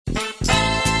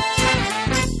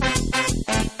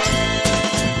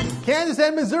Kansas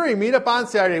and Missouri meet up on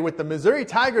Saturday with the Missouri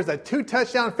Tigers a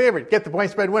 2-touchdown favorite. Get the point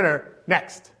spread winner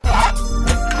next. From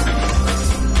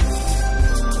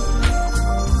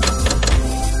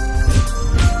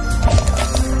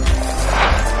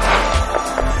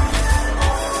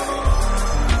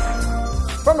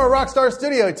our Rockstar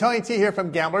studio, Tony T here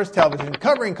from Gamblers Television,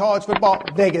 covering college football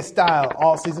Vegas style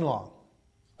all season long.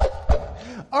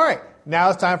 All right, now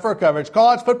it's time for our coverage.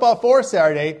 College football for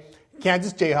Saturday.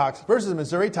 Kansas Jayhawks versus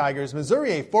Missouri Tigers.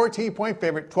 Missouri a 14-point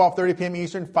favorite, 12:30 p.m.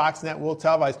 Eastern. Fox Net will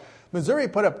televise. Missouri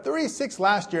put up 36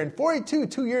 last year and 42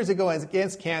 2 years ago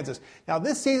against Kansas. Now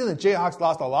this season, the Jayhawks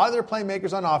lost a lot of their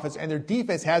playmakers on offense, and their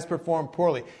defense has performed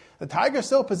poorly. The Tigers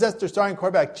still possess their starting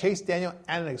quarterback Chase Daniel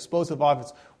and an explosive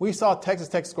offense. We saw Texas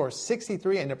Tech score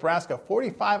 63 and Nebraska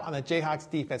 45 on the Jayhawks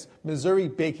defense. Missouri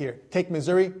big here. Take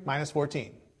Missouri minus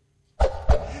 14.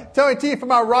 Tony T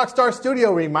from our Rockstar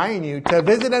studio reminding you to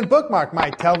visit and bookmark my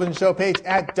television show page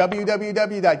at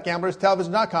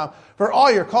www.gamblerstelevision.com for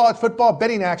all your college football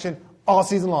betting action all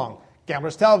season long.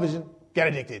 Gamblers Television, get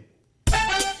addicted.